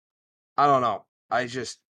 I don't know.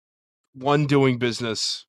 Doing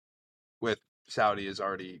business with Saudi is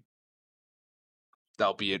already,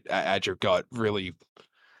 albeit at your gut, really.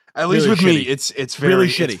 At least with me, it's very really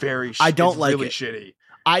shitty. It's very. I don't like really it. Shitty.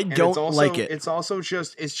 I don't like it. It's also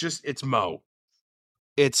just it's Mo.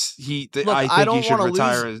 It's he. Look, I think he should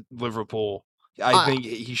retire at Liverpool. I think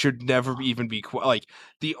he should never even be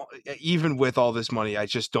even with all this money. I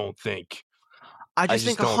just don't think. I just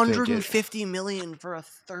think 150 million for a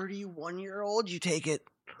 31-year-old. You take it.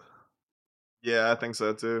 Yeah, I think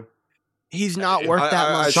so too. He's not worth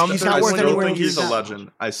that much. He's not worth anywhere. I think he's a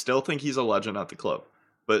legend. I still think he's a legend at the club.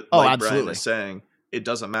 But like Brian is saying, it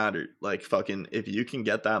doesn't matter. Like fucking, if you can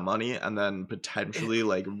get that money and then potentially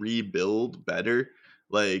like rebuild better,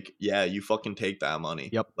 like yeah, you fucking take that money.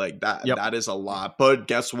 Yep. Like that. Yep. That is a lot. But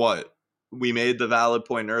guess what? We made the valid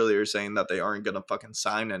point earlier saying that they aren't gonna fucking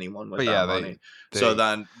sign anyone with that money. So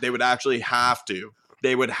then they would actually have to.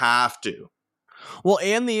 They would have to. Well,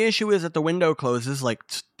 and the issue is that the window closes like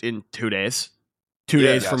in 2 days. 2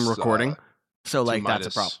 days from recording. So like that's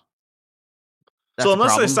a problem. So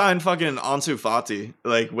unless they sign fucking Ansu Fati,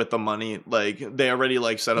 like with the money, like they already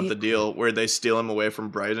like set up the deal where they steal him away from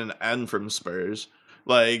Brighton and from Spurs.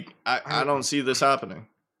 Like I don't see this happening.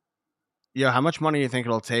 Yeah, how much money do you think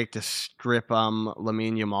it'll take to strip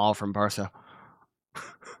Lamine Yamal from Barca?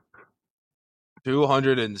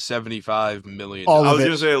 275 million. I was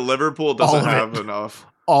gonna say Liverpool doesn't have enough.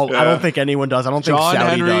 I don't think anyone does. I don't think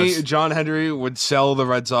Saudi does. John Henry would sell the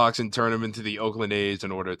Red Sox and turn him into the Oakland A's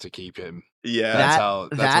in order to keep him. Yeah,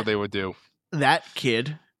 that's what they would do. That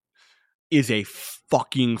kid is a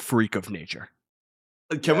fucking freak of nature.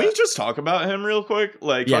 Can we just talk about him real quick?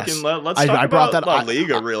 Like, fucking let's talk about La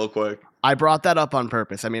Liga real quick. I brought that up on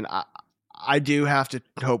purpose. I mean, I do have to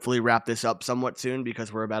hopefully wrap this up somewhat soon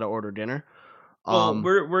because we're about to order dinner. Well,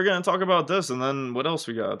 we're gonna talk about this, and then what else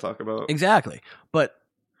we gotta talk about? Exactly, but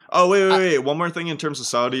wait. One more thing in terms of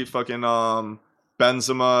Saudi, fucking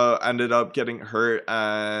Benzema ended up getting hurt,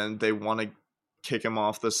 and they want to kick him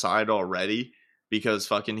off the side already because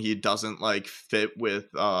fucking he doesn't like fit with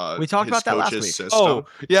we talked about that last week. System. Oh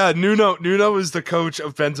yeah, Nuno is the coach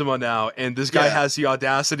of Benzema now, and this guy has the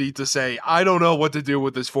audacity to say, "I don't know what to do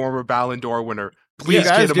with this former Ballon d'Or winner." Please, you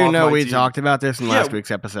guys do know we talked about this in last week's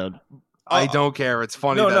episode. I don't care. It's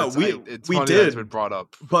funny. We did. That it's been brought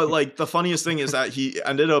up. But like the funniest thing is that he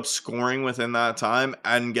ended up scoring within that time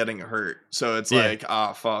and getting hurt. So it's like,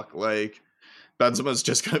 fuck. Like Benzema's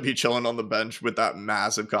just gonna be chilling on the bench with that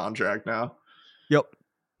massive contract now. Yep.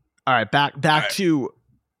 All right, back to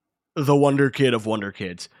the wonder kid of wonder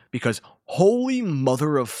kids, because holy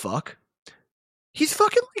mother of fuck, he's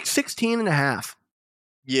fucking like 16 and a half.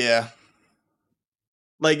 Yeah.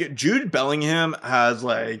 Like Jude Bellingham has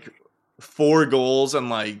like 4 goals and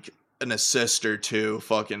like an assist or 2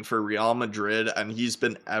 fucking for Real Madrid, and he's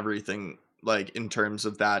been everything like in terms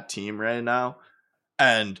of that team right now.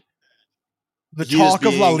 And the talk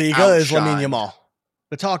of La Liga is Lamine Yamal.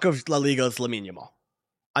 The talk of La Liga is Lamine Yamal.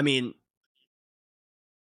 I mean,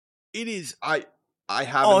 it is I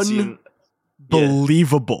haven't seen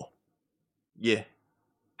unbelievable. Yeah.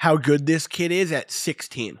 How good this kid is at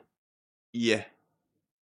 16. Yeah.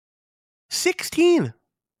 16,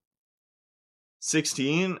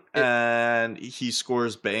 and he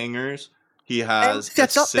scores bangers. He has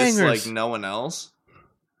sets up bangers like no one else.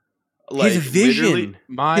 Like, his vision,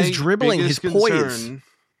 his dribbling, his poise.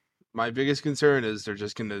 My biggest concern is they're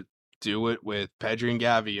just going to do it with Pedri and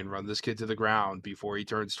Gavi and run this kid to the ground before he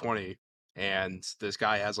turns 20. And this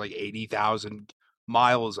guy has like 80,000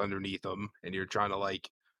 miles underneath him, and you're trying to like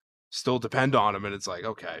still depend on him. And it's like,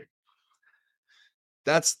 okay.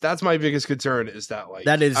 That's my biggest concern is that like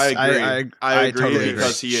that is I agree totally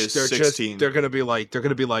because he is 16. They're gonna be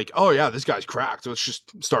like, oh yeah, this guy's cracked. Let's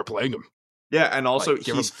just start playing him. Yeah, and also like,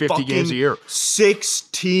 give him 50 games a year.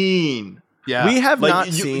 16. Yeah, we have not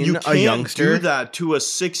seen a youngster do that to a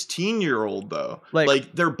 16-year-old though.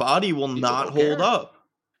 Like their body will not hold up.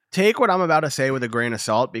 take what I'm about to say with a grain of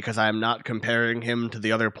salt because I am not comparing him to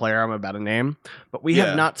the other player I'm about to name. But we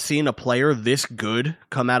have not seen a player this good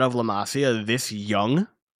come out of La Masia this young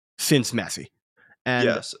since Messi. And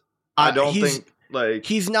yes, I don't think like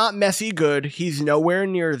he's not Messi good. He's nowhere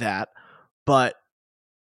near that. But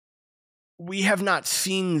we have not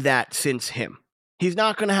seen that since him. He's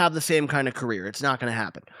not going to have the same kind of career. It's not going to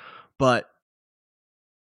happen. But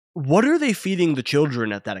what are they feeding the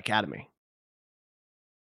children at that academy?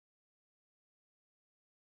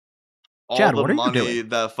 All Chad, the what are money you doing?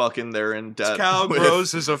 that fucking they're in debt. Cal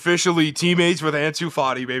Gross is officially teammates with Ansu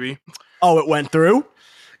Fati, baby. Oh, it went through?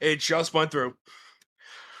 It just went through.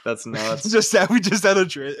 That's nuts. We just had a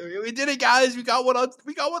trip. We did it, guys. We got one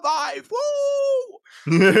live. Woo!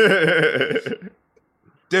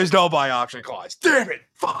 There's no buy option clause. Damn it.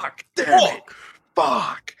 Fuck. Damn it.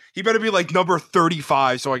 Fuck. He better be like number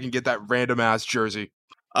 35 so I can get that random ass jersey.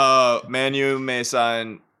 Manu may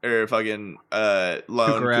sign or fucking loan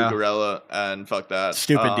Cucurella and fuck that.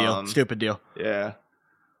 Stupid deal. Yeah.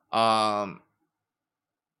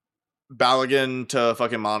 Balogun to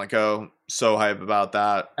fucking Monaco. So hype about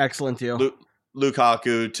that. Excellent deal.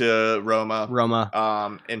 Lukaku to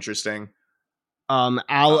Roma. Interesting.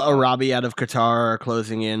 Al-Arabi out of Qatar are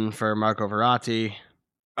closing in for Marco Verratti.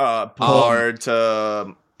 Pavard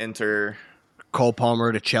to Inter. Cole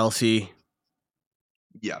Palmer to Chelsea.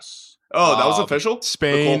 Yes. Oh, that was official?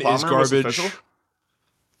 Spain is garbage.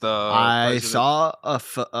 I saw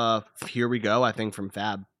a here we go, I think, from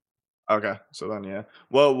Fab. Okay, so then, yeah.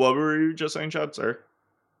 Well, what were you just saying, Chad, sir?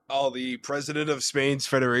 Oh, the president of Spain's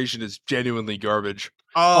federation is genuinely garbage.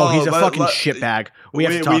 Oh, he's a fucking shitbag. We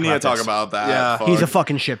need to talk about that. Yeah, fuck. He's a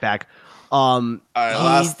fucking shitbag. All right,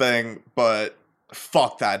 last thing, but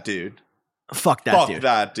fuck that dude. Fuck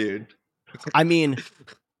that dude. I mean,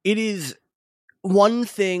 it is one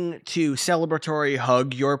thing to celebratory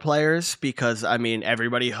hug your players because, I mean,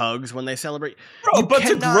 everybody hugs when they celebrate. Bro, but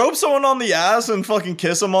to grope someone on the ass and fucking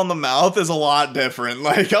kiss them on the mouth is a lot different.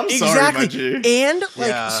 Like, I'm sorry, my G. And,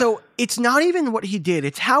 so it's not even what he did.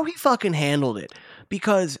 It's how he fucking handled it.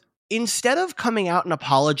 Because instead of coming out and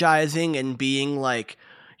apologizing and being like,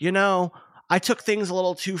 you know, I took things a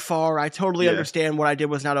little too far. I totally understand what I did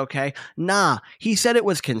was not okay. Nah, he said it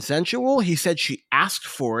was consensual. He said she asked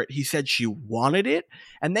for it. He said she wanted it.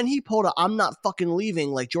 And then he pulled a I'm not fucking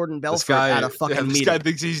leaving like Jordan Belfort at a fucking meeting. This guy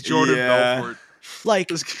thinks he's Jordan Belfort.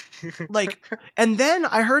 Like, and then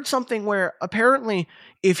I heard something where apparently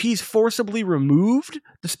if he's forcibly removed,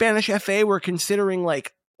 the Spanish FA were considering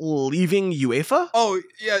like leaving UEFA? Oh,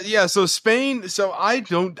 yeah. So Spain,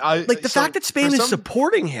 the fact that Spain is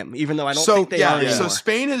supporting him, even though I don't think they are anymore. So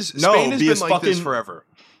Spain has been like this forever.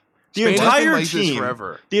 The entire team,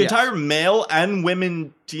 the entire male and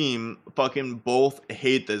women team fucking both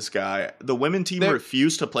hate this guy. The women team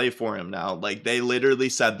refuse to play for him now. Like, they literally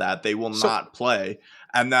said that they will not play.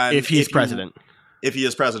 And then if he's president. If he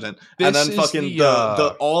is president. And then fucking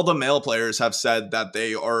all the male players have said that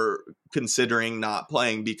they are considering not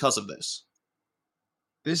playing because of this.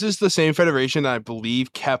 This is the same federation that I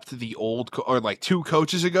believe kept the old, or like 2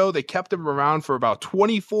 coaches ago, they kept him around for about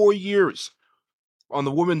 24 years on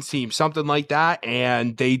the women's team, something like that.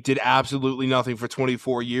 And they did absolutely nothing for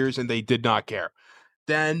 24 years and they did not care.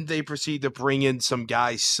 Then they proceed to bring in some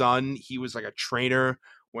guy's son. He was like a trainer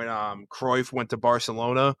when Cruyff went to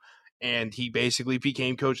Barcelona. And he basically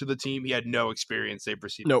became coach of the team. He had no experience. They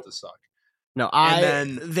proceeded to suck. No,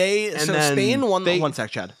 Spain won the 1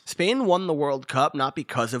 sec, Chad. Spain won the World Cup not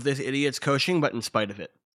because of this idiot's coaching, but in spite of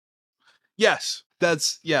it. Yes,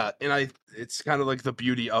 and it's kind of like the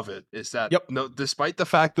beauty of it is that despite the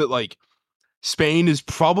fact that like Spain is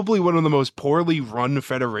probably one of the most poorly run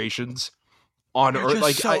federations on They're earth, just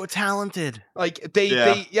like so talented. Like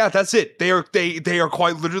they that's it. They are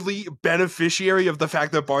quite literally beneficiary of the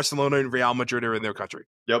fact that Barcelona and Real Madrid are in their country.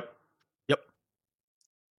 Yep.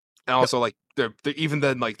 And also like they're even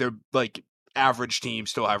then like they're like average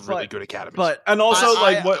teams still have really good academies. But and also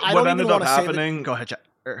what ended up happening. Go ahead, Chad.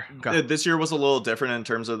 This year was a little different in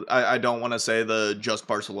terms of I don't want to say the just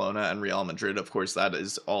Barcelona and Real Madrid. Of course, that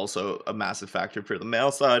is also a massive factor for the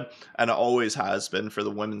male side, and it always has been for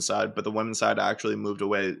the women's side. But the women's side actually moved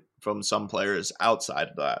away from some players outside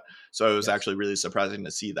of that, so it was actually really surprising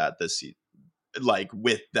to see that this season, like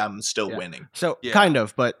with them still winning. So kind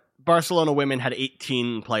of, but Barcelona women had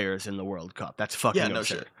 18 players in the World Cup. That's fucking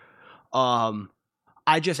absurd. I'm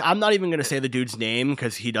not even going to say the dude's name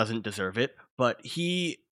because he doesn't deserve it, but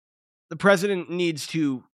the president needs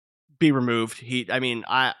to be removed.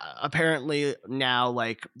 Apparently now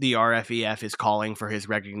like the RFEF is calling for his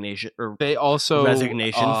resignation. Thank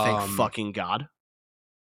fucking God.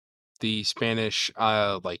 the Spanish,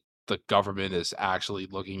 like the government is actually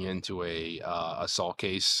looking into a assault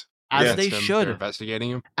case. As they should. They're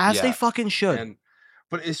investigating him. As they fucking should.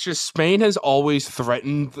 But it's just Spain has always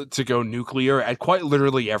threatened to go nuclear at quite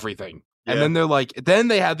literally everything. Yeah. And then they're like, then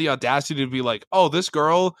they had the audacity to be like, oh, this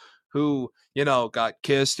girl who, got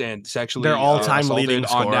kissed and sexually their all-time leading on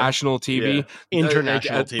score. National TV. Yeah.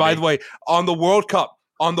 International TV. By the way, on the World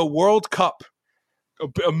Cup,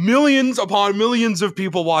 millions upon millions of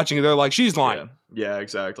people watching. They're like, she's lying. Yeah,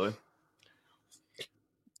 exactly.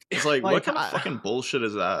 It's like what kind of fucking bullshit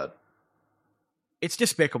is that? It's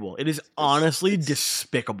despicable. It is honestly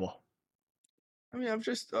despicable. I mean, I'm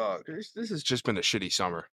just this has just been a shitty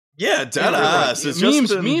summer. Yeah, dead ass. It's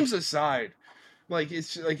memes aside, like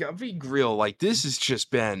it's like I'm being real. Like this has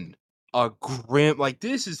just been a grim. Like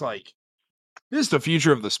this is the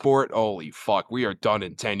future of the sport. Holy fuck, we are done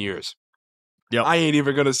in 10 years. Yep. I ain't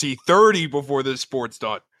even gonna see 30 before this sport's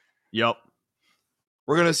done. Yep.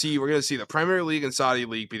 We're gonna see the Premier League and Saudi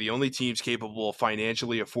League be the only teams capable of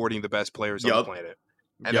financially affording the best players on the planet.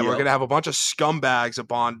 And then we're going to have a bunch of scumbags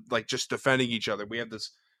upon just defending each other. We have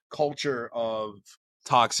this culture of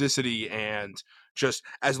toxicity and just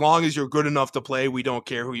as long as you're good enough to play, we don't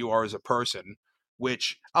care who you are as a person,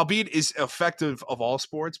 which albeit is effective of all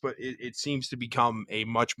sports, but it seems to become a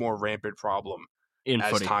much more rampant problem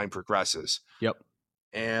as time progresses. Yep.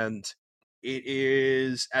 And it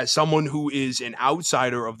is, as someone who is an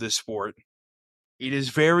outsider of this sport, it is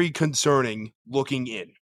very concerning looking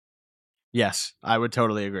in. Yes, I would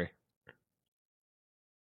totally agree.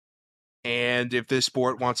 And if this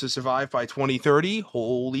sport wants to survive by 2030,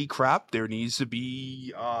 holy crap, there needs to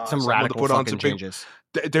be some radical changes.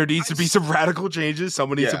 There needs to be some radical changes.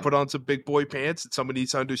 Someone needs to put on some big boy pants, and someone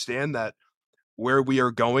needs to understand that where we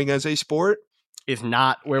are going as a sport is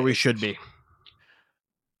not where we should be.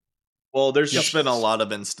 Well, there's just been a lot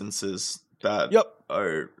of instances that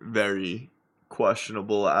are very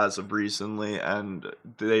questionable as of recently, and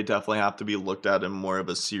they definitely have to be looked at in more of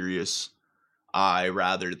a serious eye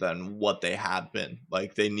rather than what they have been.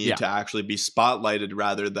 Like they need to actually be spotlighted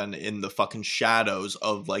rather than in the fucking shadows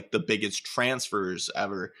of like the biggest transfers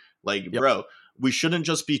ever. Like, bro, we shouldn't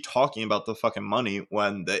just be talking about the fucking money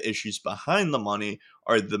when the issues behind the money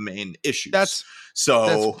are the main issues. That's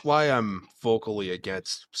why I'm vocally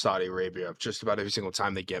against Saudi Arabia just about every single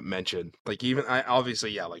time they get mentioned. Like even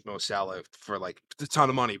obviously, like Mo Salah for like a ton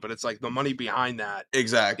of money, but it's like the money behind that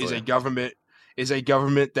is a government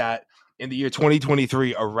that in the year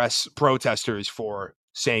 2023 arrests protesters for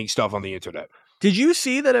saying stuff on the internet. Did you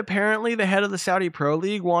see that apparently the head of the Saudi Pro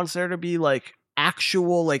League wants there to be like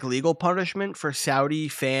actual like legal punishment for Saudi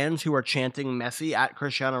fans who are chanting Messi at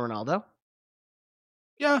Cristiano Ronaldo?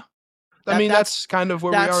 Yeah. I mean, that's kind of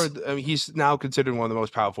where we are. I mean, he's now considered one of the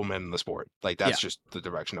most powerful men in the sport. Like, that's just the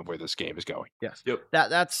direction of where this game is going. Yes. Yep.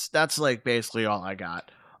 That's like basically all I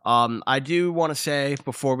got. I do want to say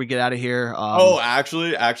before we get out of here.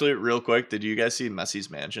 Actually, real quick, did you guys see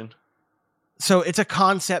Messi's mansion? So it's a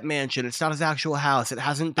concept mansion. It's not his actual house. It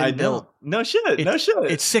hasn't been built. No shit.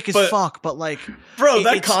 It's sick as fuck, but like, bro,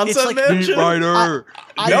 that concept mansion. I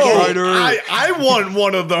want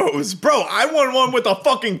one of those, bro. I want one with a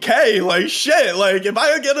fucking K. Like shit. Like if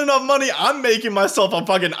I get enough money, I'm making myself a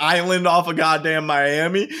fucking island off of goddamn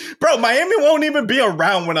Miami, bro. Miami won't even be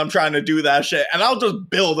around when I'm trying to do that shit, and I'll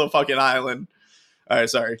just build a fucking island. All right,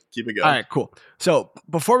 sorry. Keep it going. All right, cool. So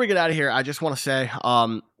before we get out of here, I just want to say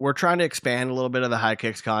we're trying to expand a little bit of the High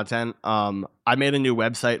Kicks content. I made a new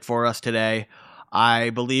website for us today.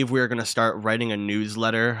 I believe we're going to start writing a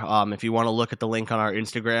newsletter. If you want to look at the link on our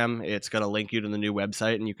Instagram, it's going to link you to the new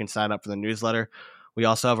website, and you can sign up for the newsletter. We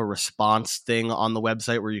also have a response thing on the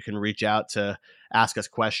website where you can reach out to ask us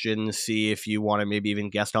questions, see if you want to maybe even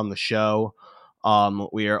guest on the show.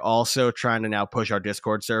 We are also trying to now push our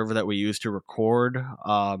Discord server that we use to record.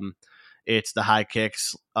 It's the High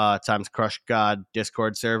Kicks times Crush God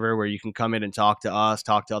Discord server where you can come in and talk to us,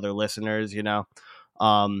 talk to other listeners,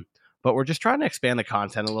 but we're just trying to expand the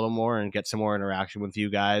content a little more and get some more interaction with you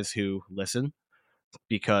guys who listen,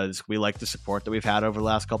 because we like the support that we've had over the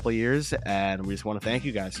last couple of years, and we just want to thank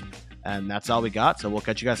you guys. And that's all we got, so we'll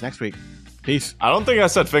catch you guys next week. Peace. I don't think I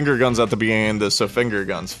said finger guns at the beginning of this, so finger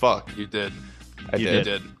guns. Fuck. You did. I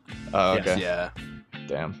did. Oh, okay. Yes, yeah.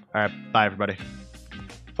 Damn. All right. Bye, everybody.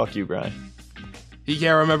 Fuck you, Brian. He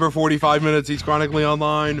can't remember 45 minutes. He's chronically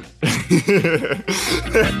online.